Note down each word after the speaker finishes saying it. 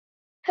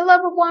Hello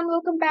everyone,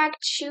 welcome back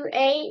to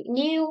a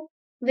new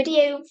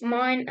video of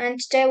mine, and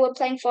today we're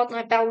playing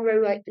Fortnite Battle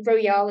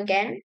Royale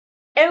again.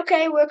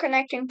 Okay, we're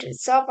connecting to the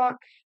server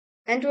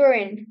and we're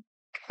in.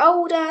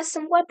 Oh, there are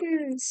some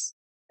weapons.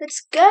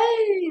 Let's go.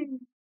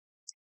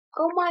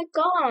 Oh my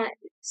god,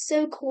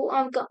 so cool.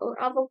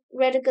 I've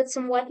already got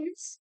some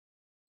weapons.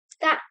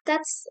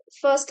 That's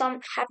first time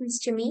it happens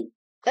to me.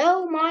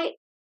 Oh my,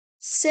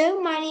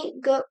 so many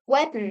good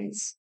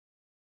weapons.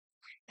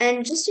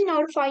 And just to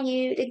notify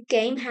you, the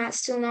game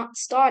has still not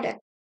started.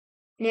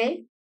 No?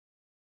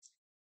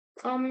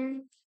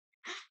 Um,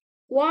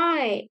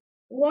 why?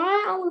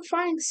 Why are we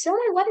finding so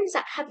many weapons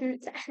that have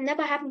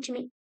never happened to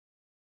me?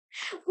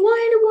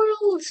 Why in the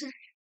world?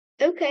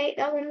 Okay,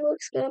 that one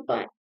looks good,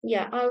 but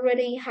yeah, I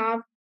already have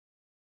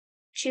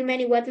too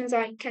many weapons.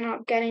 I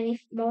cannot get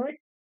any more.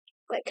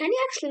 Wait, can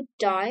you actually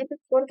die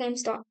before the game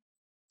starts?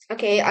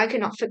 Okay, I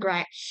cannot figure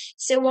out.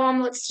 So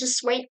let's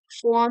just wait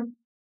for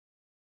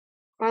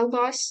wild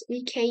boss.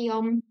 Okay,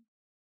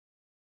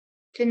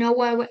 to know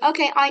where we're.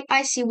 Okay,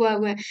 I see where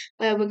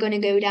we're gonna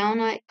go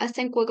down. I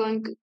think we're gonna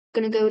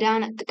go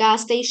down at the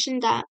gas station.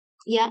 That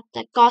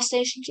gas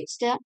station is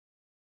there.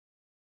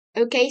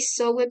 Okay,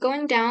 so we're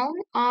going down.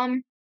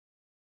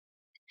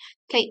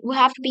 Okay, we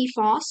have to be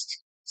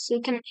fast, so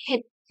we can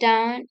hit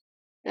down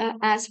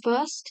as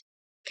first.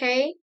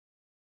 Okay,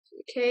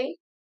 okay.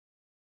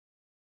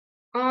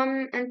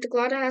 And the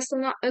glider has to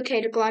not.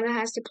 Okay, the glider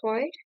has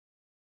deployed.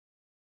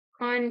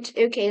 And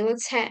okay,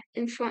 let's head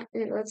in front.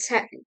 Let's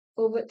head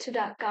over to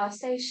that gas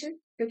station.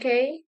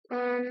 Okay.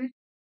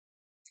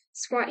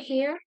 It's right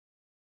here.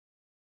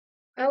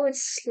 Oh,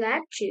 it's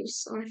slab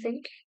juice, I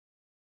think.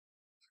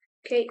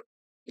 Okay,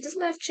 does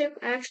left chip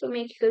actually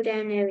make you go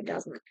down? No, it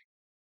doesn't.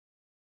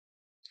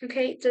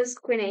 Okay, does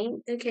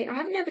grenade. Okay, I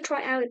have never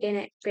tried out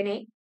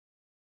grenade.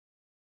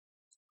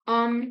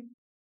 Um,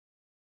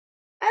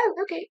 oh,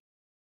 okay.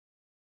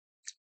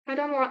 I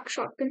don't like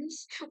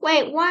shotguns.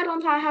 Wait, why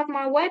don't I have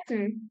my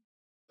weapon?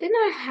 Didn't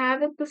I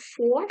have it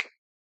before?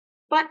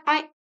 But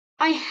I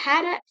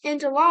had it in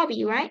the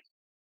lobby, right?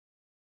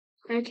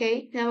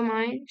 Okay, never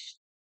mind.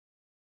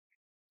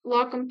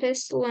 Lock and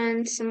pistol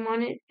and some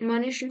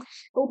munition.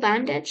 Oh,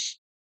 bandage.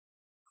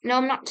 No,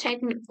 I'm not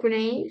taking a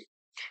grenade.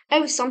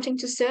 Oh, something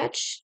to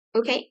search.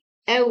 Okay.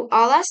 Oh,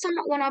 last time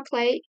when I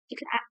played, you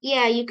can.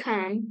 Yeah, you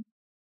can.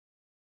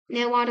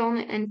 Nail out on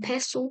it and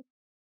pistol.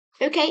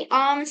 Okay.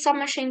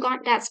 Submachine gun.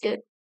 That's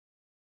good.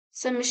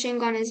 Submachine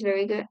gun is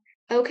very good.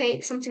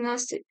 Okay, something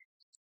else to.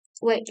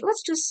 Wait,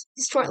 let's just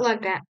destroy it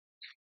like that.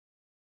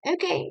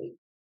 Okay,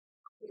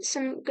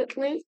 some good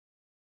loot.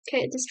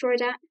 Okay, destroy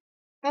that.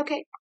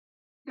 Okay,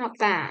 not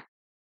bad.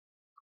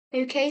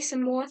 Okay,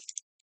 some more.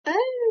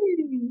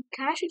 Oh,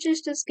 cash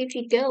just gives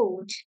you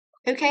gold.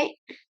 Okay.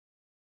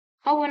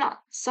 Oh, we're not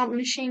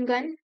submachine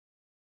gun.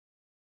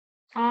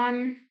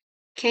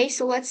 Okay,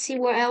 so let's see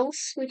what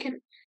else we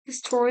can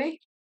destroy.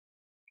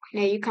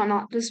 No, you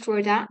cannot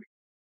destroy that.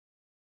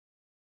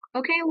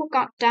 Okay, we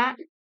got that.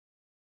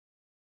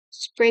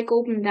 Just break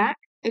open that.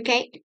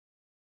 Okay.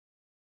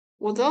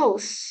 What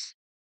those?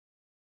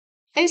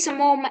 Oh, some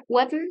more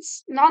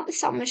weapons. Not the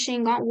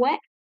submachine gun. What?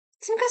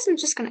 So I guess I'm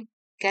just gonna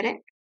get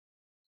it.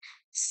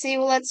 See,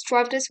 well, let's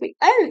drive this way.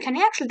 Oh, can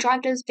you actually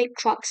drive those big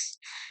trucks?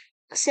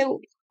 So,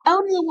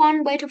 only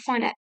one way to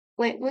find it.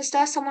 Wait, was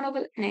there someone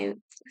over there? No.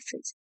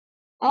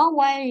 Oh,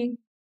 wait.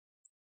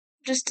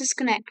 Just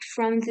disconnect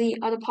from the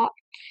other part.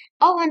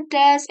 Oh, and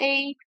there's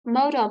a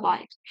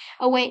motorbike.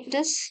 Oh, wait,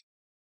 this.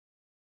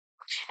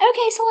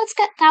 Okay, so let's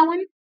get that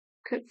one.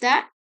 Click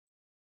that.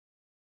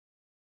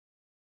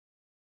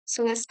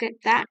 So let's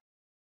get that.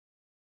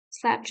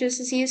 Slap just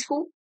as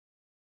useful.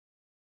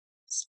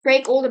 Let's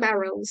break all the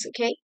barrels,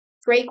 okay?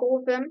 Break all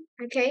of them,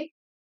 okay?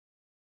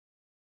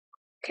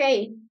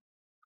 Okay.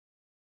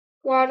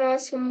 What are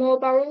some more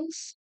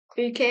barrels?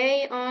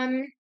 Okay,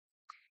 oh,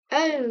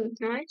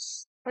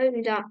 nice. Oh,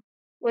 that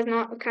was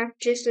not a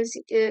character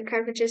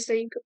so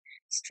you could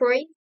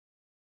destroy.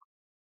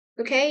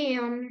 Okay,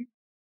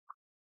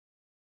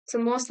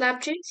 some more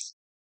slab juice.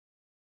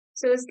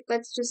 So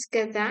let's just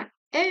get that.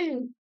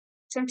 Oh,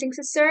 something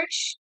to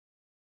search.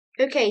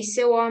 Okay,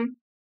 so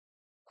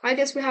I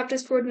guess we have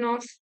this for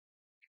north.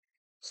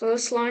 So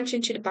let's launch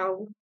into the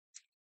battle.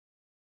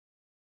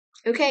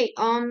 Okay,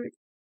 oh,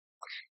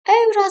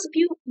 it has a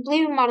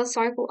blue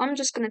motorcycle. I'm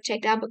just gonna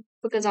take that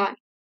because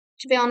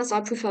to be honest,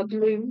 I prefer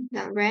blue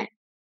than red.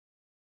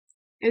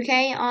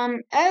 Okay,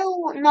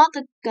 oh, not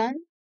the gun.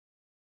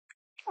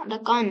 Not the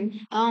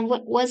gun.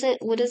 What was it?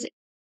 What is it?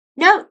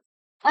 No!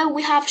 Oh,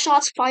 we have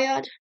shots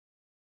fired.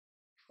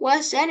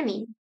 Where's the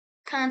enemy?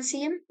 Can't see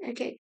him?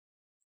 Okay.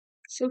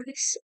 So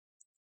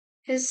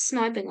he's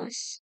sniping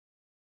us.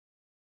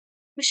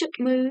 We should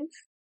move.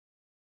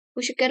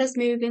 We should get us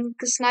moving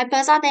because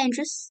snipers are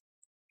dangerous.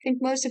 I think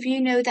most of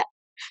you know that.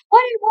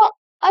 What?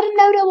 I didn't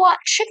know there were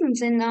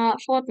chickens in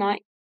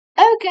Fortnite.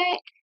 Okay.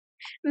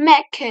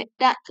 Mech kit.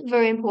 That's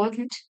very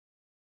important.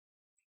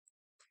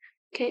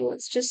 Okay,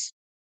 let's just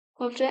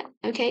love it.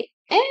 Okay.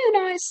 Oh,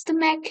 nice. The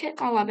mech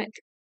kit. I love it.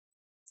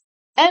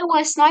 Oh,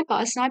 a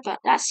sniper.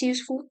 That's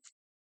useful.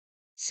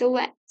 So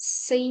let's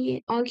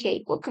see.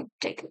 Okay, welcome.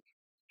 Take it.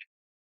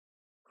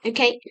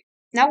 Okay,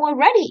 now we're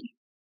ready.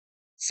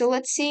 So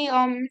let's see.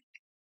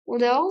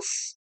 What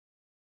else?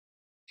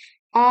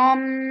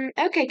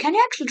 Okay, can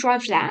you actually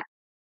drive that?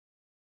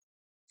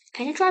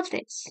 Can you drive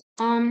this?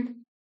 Oh,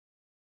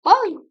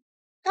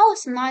 that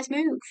was a nice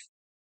move.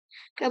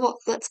 Okay, well,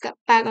 let's get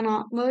back on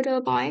our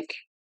motorbike.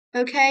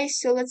 Okay,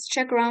 so let's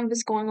check around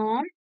what's going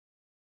on.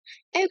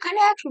 Oh, can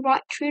I actually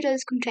ride through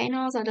those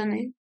containers? I don't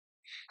know.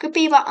 Could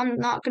be, but I'm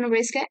not gonna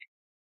risk it.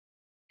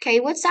 Okay,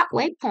 what's that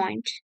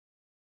waypoint?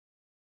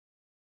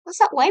 What's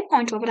that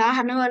waypoint over there? I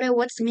have no idea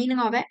what's the meaning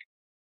of it.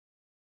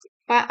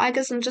 But I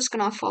guess I'm just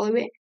gonna follow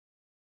it.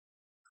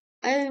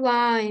 Oh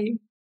wow.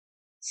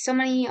 So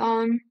many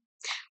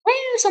wait,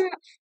 some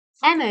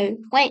ammo.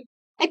 Wait,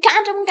 I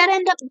can't even get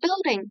into the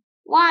building.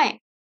 Why?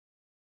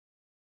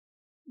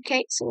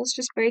 Okay, so let's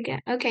just break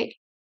it. Okay.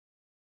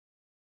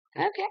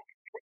 Okay.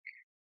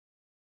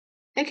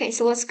 Okay,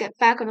 so let's get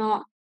back on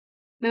our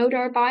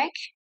motorbike.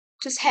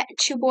 Just head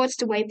towards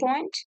the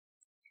waypoint.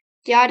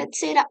 Yeah, I did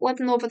see that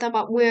weapon over there,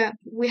 but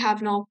we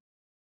have no.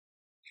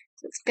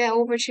 Let's get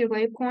over to the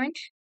waypoint.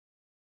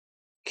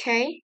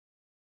 Okay.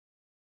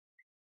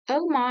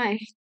 Oh my.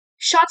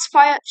 Shots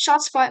fired!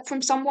 Shots fired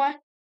from somewhere!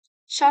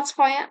 Shots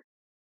fired!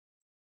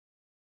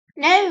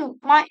 No!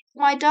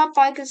 My dirt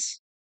bike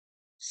is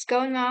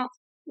going out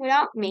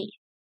without me.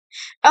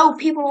 Oh,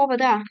 people over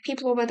there!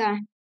 People over there!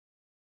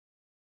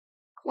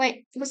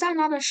 Wait, was that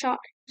another shot?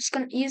 Just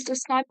gonna use the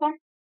sniper?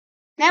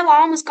 No,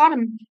 I almost got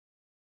him.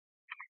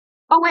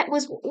 Oh wait,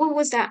 what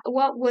was that?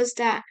 What was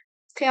that?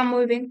 Okay, I'm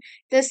moving.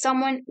 There's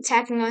someone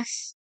attacking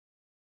us.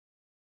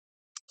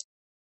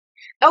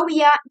 Oh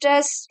yeah,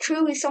 there's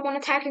truly someone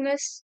attacking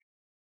us.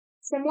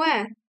 From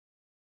where?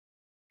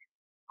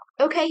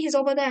 Okay, he's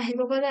over there. He's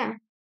over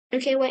there.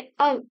 Okay, wait.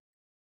 Oh,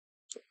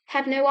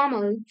 have no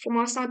ammo for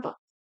my sniper.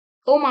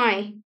 Oh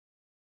my.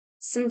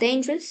 Some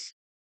dangerous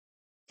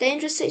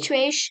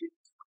situation.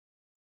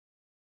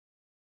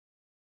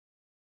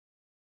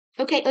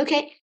 Okay,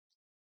 okay.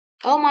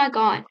 Oh my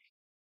god.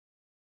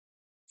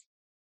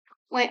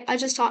 Wait, I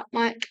just thought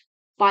my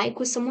bike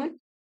was someone.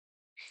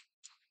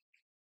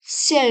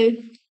 So,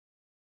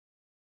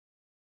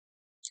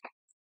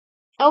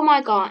 oh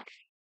my god.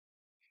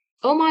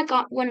 Oh my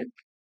god, when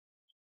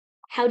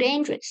how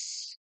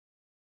dangerous.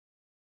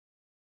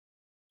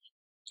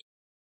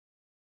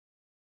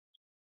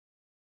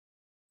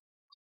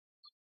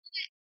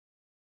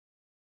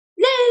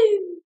 No!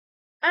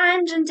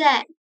 I'm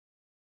dead.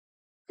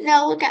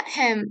 No, look at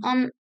him.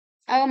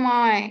 Oh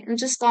my, I'm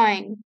just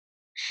dying.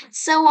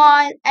 So,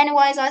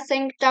 anyways, I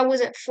think that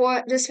was it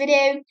for this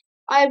video.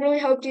 I really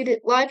hope you did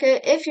like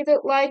it. If you did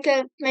like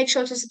it, make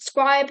sure to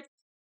subscribe.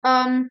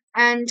 And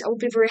I'll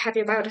be very happy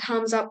about a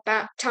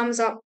thumbs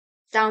up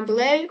down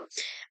below.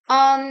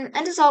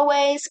 And as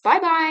always, bye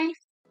bye.